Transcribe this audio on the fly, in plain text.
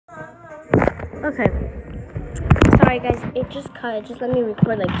Okay. Sorry guys, it just cut. It just let me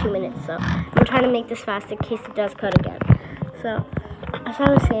record like 2 minutes, so I'm trying to make this fast in case it does cut again. So, as I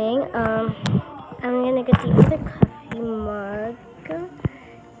was saying, I'm gonna get the other coffee mug.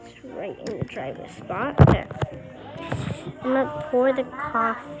 It's right in the driver's spot. Okay. I'm gonna pour the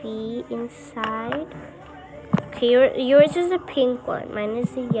coffee inside. Okay, yours is a pink one. Mine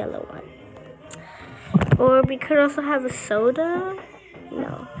is the yellow one. Or we could also have a soda.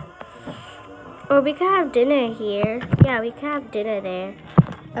 No. Or we could have dinner here. Yeah, we could have dinner there.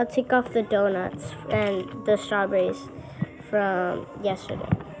 I'll take off the donuts and the strawberries from yesterday.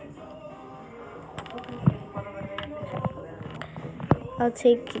 I'll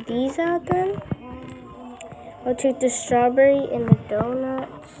take these out then. I'll take the strawberry and the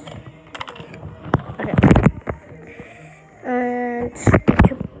donuts. Okay. And we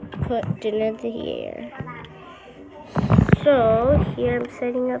could put dinner here. So here I'm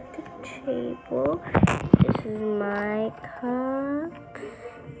setting up the table. This is my cup.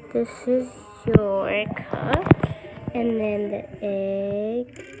 This is your cup. And then the egg.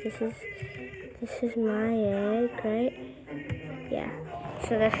 This is my egg, right? Yeah.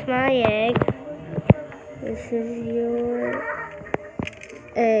 So that's my egg. This is your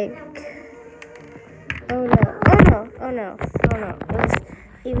egg. Oh no. Oh no. Oh no. Oh no.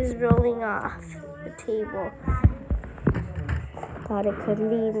 It was rolling off the table. Thought it could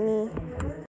leave me.